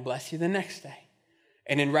 And I'll bless you the next day.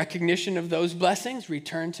 And in recognition of those blessings,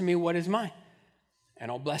 return to me what is mine. And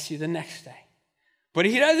I'll bless you the next day. But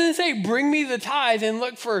he doesn't say, bring me the tithe and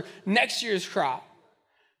look for next year's crop.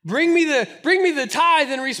 Bring me the tithe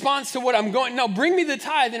in response to what I'm going. No, bring me the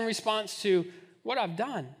tithe in response to what I've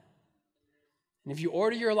done. And if you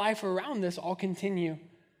order your life around this, I'll continue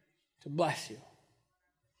to bless you.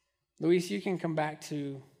 Luis, you can come back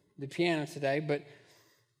to the piano today, but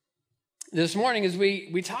this morning as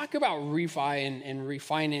we talk about refi and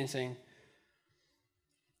refinancing,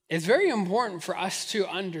 it's very important for us to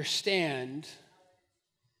understand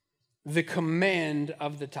the command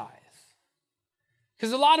of the tithe.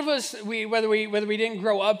 Because a lot of us, whether we didn't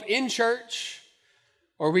grow up in church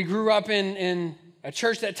or we grew up in a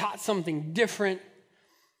church that taught something different.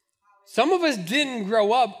 Some of us didn't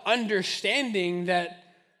grow up understanding that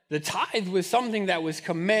the tithe was something that was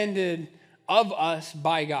commanded of us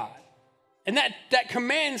by God. And that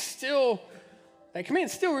command still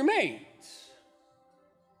remains.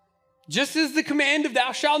 Just as the command of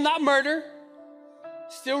thou shalt not murder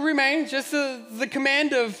still remains, just the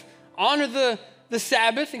command of honor the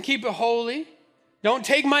Sabbath and keep it holy. Don't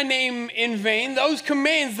take my name in vain. Those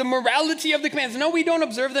commands, the morality of the commands. No, we don't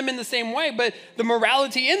observe them in the same way, but the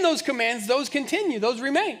morality in those commands, those continue, those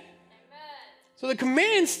remain. Amen. So the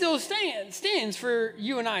command still stands for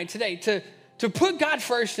you and I today to put God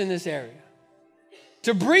first in this area,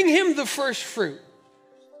 to bring him the first fruit,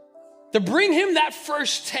 to bring him that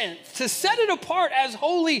first 10th, to set it apart as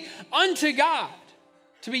holy unto God,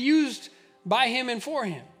 to be used by him and for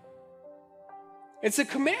him. It's a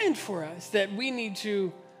command for us that we need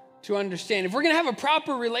to understand. If we're going to have a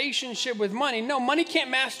proper relationship with money, no, money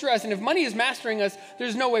can't master us. And if money is mastering us,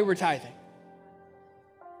 there's no way we're tithing.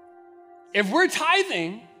 If we're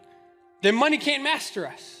tithing, then money can't master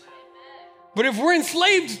us. But if we're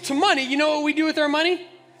enslaved to money, you know what we do with our money?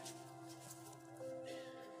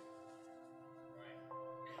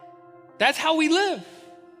 That's how we live.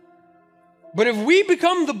 But if we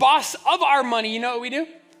become the boss of our money, you know what we do?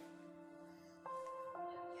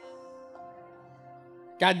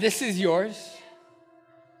 God, this is yours.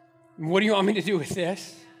 What do you want me to do with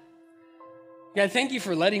this? God, thank you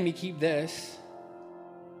for letting me keep this.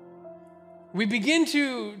 We begin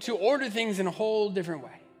to order things in a whole different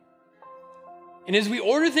way. And as we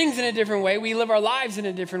order things in a different way, we live our lives in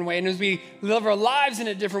a different way. And as we live our lives in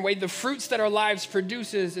a different way, the fruits that our lives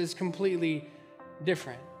produces is completely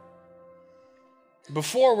different.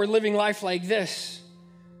 Before, we're living life like this,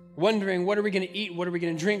 wondering, what are we going to eat? What are we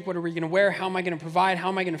going to drink? What are we going to wear? How am I going to provide? How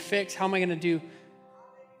am I going to fix? How am I going to do?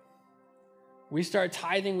 We start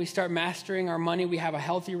tithing. We start mastering our money. We have a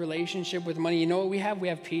healthy relationship with money. You know what we have? We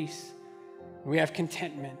have peace. We have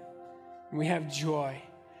contentment. We have joy.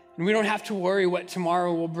 And we don't have to worry what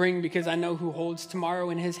tomorrow will bring, because I know who holds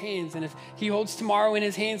tomorrow in his hands. And if he holds tomorrow in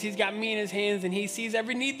his hands, he's got me in his hands, and he sees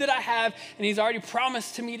every need that I have, and he's already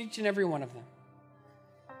promised to meet each and every one of them.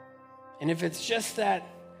 And if it's just that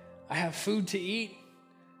I have food to eat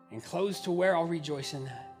and clothes to wear, I'll rejoice in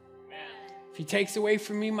that. If he takes away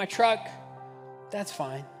from me my truck, that's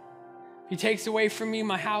fine. If he takes away from me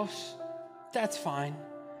my house, that's fine.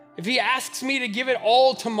 If he asks me to give it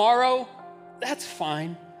all tomorrow, that's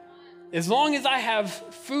fine. As long as I have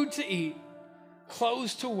food to eat,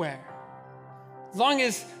 clothes to wear, as long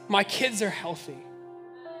as my kids are healthy,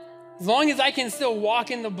 as long as I can still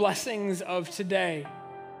walk in the blessings of today,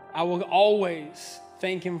 I will always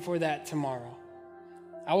thank him for that tomorrow.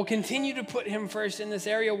 I will continue to put him first in this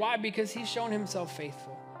area. Why? Because he's shown himself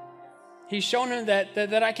faithful. He's shown him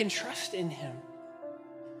that I can trust in him.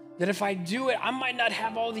 That if I do it, I might not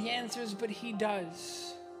have all the answers, but he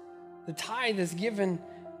does. The tithe is given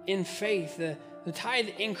in faith. The tithe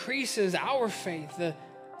increases our faith. The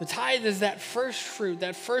tithe is that first fruit,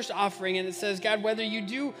 that first offering, and it says, God, whether you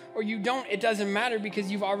do or you don't, it doesn't matter,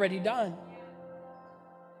 because you've already done.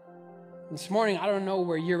 This morning, I don't know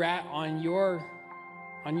where you're at on your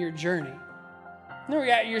journey. I know where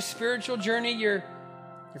you're at, your spiritual journey, your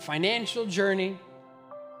financial journey.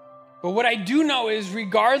 But what I do know is,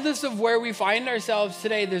 regardless of where we find ourselves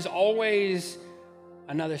today, there's always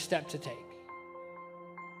another step to take.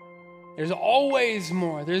 There's always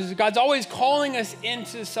more. God's always calling us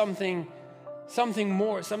into something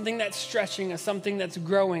more, something that's stretching us, something that's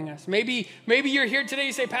growing us. Maybe you're here today,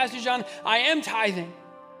 you say, Pastor John, I am tithing,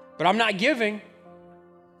 but I'm not giving.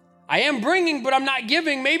 I am bringing, but I'm not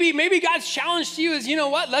giving. Maybe God's challenge to you is, you know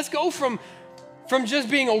what? Let's go from just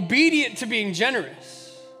being obedient to being generous.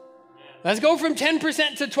 Let's go from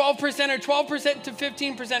 10% to 12% or 12% to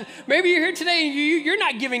 15%. Maybe you're here today and you're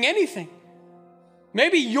not giving anything.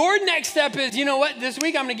 Maybe your next step is, you know what? This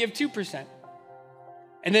week I'm going to give 2%.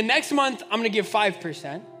 And then next month I'm going to give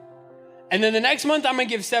 5%. And then the next month I'm going to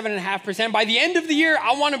give 7.5%. By the end of the year,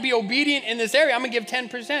 I want to be obedient in this area. I'm going to give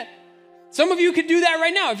 10%. Some of you could do that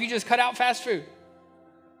right now if you just cut out fast food.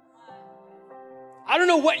 I don't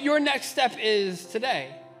know what your next step is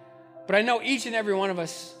today, but I know each and every one of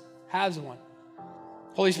us has one.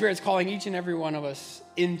 Holy Spirit's calling each and every one of us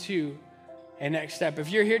into a next step. If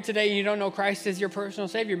you're here today and you don't know Christ as your personal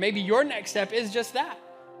Savior, maybe your next step is just that.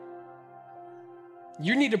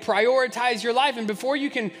 You need to prioritize your life, and before you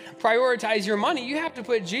can prioritize your money, you have to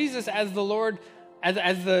put Jesus as the Lord,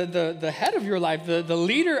 as the head of your life, the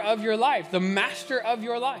leader of your life, the master of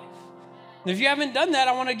your life. And if you haven't done that,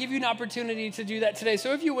 I want to give you an opportunity to do that today.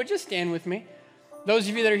 So if you would, just stand with me. Those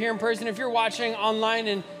of you that are here in person, if you're watching online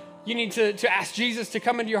and you need to ask Jesus to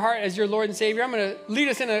come into your heart as your Lord and Savior, I'm going to lead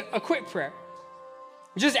us in a quick prayer.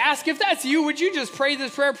 Just ask, if that's you, would you just pray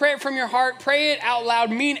this prayer? Pray it from your heart. Pray it out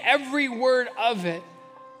loud. Mean every word of it.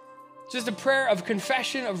 Just a prayer of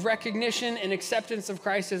confession, of recognition, and acceptance of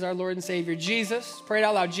Christ as our Lord and Savior. Jesus, pray it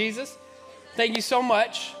out loud. Jesus, thank you so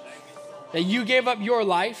much that you gave up your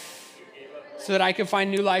life so that I could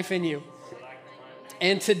find new life in you.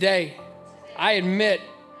 And today, I admit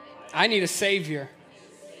I need a Savior.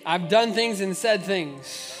 I've done things and said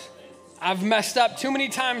things. I've messed up too many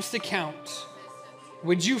times to count.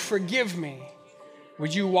 Would you forgive me?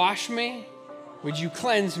 Would you wash me? Would you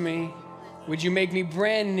cleanse me? Would you make me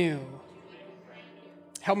brand new?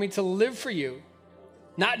 Help me to live for you,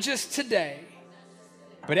 not just today,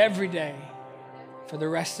 but every day for the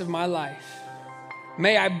rest of my life.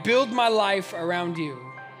 May I build my life around you,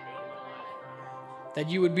 that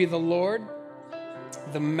you would be the Lord,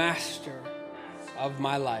 the master of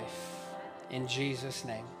my life. In Jesus'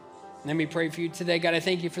 name. Let me pray for you today. God, I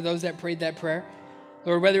thank you for those that prayed that prayer.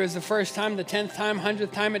 Lord, whether it's the first time, the 10th time,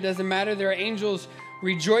 100th time, it doesn't matter. There are angels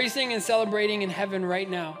rejoicing and celebrating in heaven right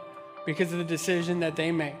now because of the decision that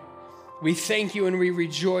they made. We thank you and we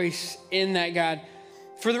rejoice in that, God.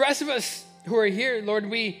 For the rest of us who are here, Lord,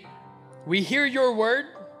 we hear your word.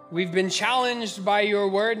 We've been challenged by your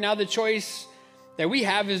word. Now the choice that we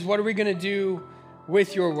have is, what are we going to do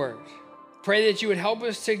with your word? Pray that you would help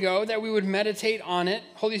us to go, that we would meditate on it.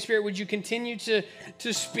 Holy Spirit, would you continue to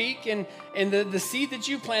speak, and the seed that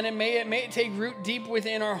you planted, may it take root deep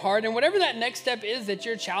within our heart. And whatever that next step is that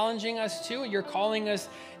you're challenging us to, you're calling us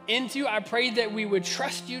into, I pray that we would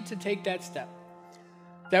trust you to take that step.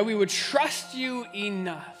 That we would trust you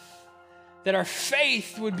enough. That our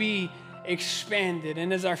faith would be expanded.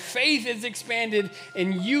 And as our faith is expanded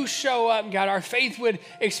and you show up, God, our faith would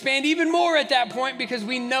expand even more at that point, because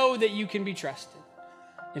we know that you can be trusted.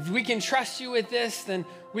 If we can trust you with this, then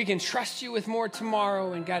we can trust you with more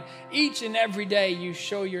tomorrow. And God, each and every day you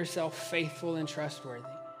show yourself faithful and trustworthy.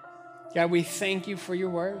 God, we thank you for your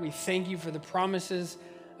word. We thank you for the promises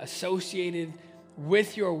associated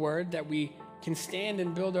with your word that we can stand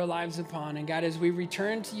and build our lives upon. And God, as we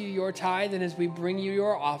return to you your tithe and as we bring you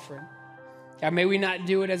your offering, God, may we not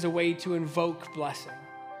do it as a way to invoke blessing,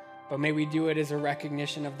 but may we do it as a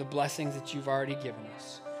recognition of the blessings that you've already given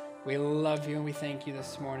us. We love you and we thank you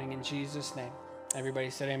this morning in Jesus' name.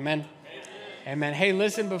 Everybody said amen. Amen. Hey,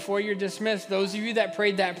 listen, before you're dismissed, those of you that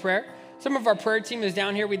prayed that prayer, some of our prayer team is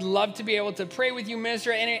down here. We'd love to be able to pray with you,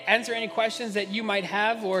 minister, answer any questions that you might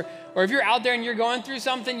have, or if you're out there and you're going through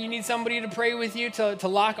something, you need somebody to pray with you, to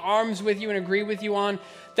lock arms with you and agree with you on.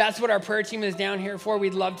 That's what our prayer team is down here for.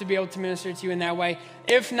 We'd love to be able to minister to you in that way.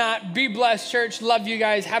 If not, be blessed, church. Love you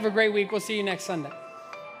guys. Have a great week. We'll see you next Sunday.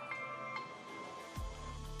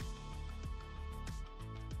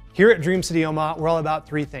 Here at Dream City Omaha, we're all about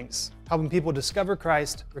three things: helping people discover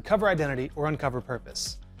Christ, recover identity, or uncover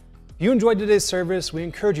purpose. If you enjoyed today's service, we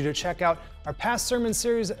encourage you to check out our past sermon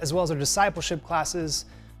series as well as our discipleship classes.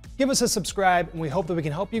 Give us a subscribe, and we hope that we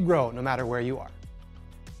can help you grow no matter where you are.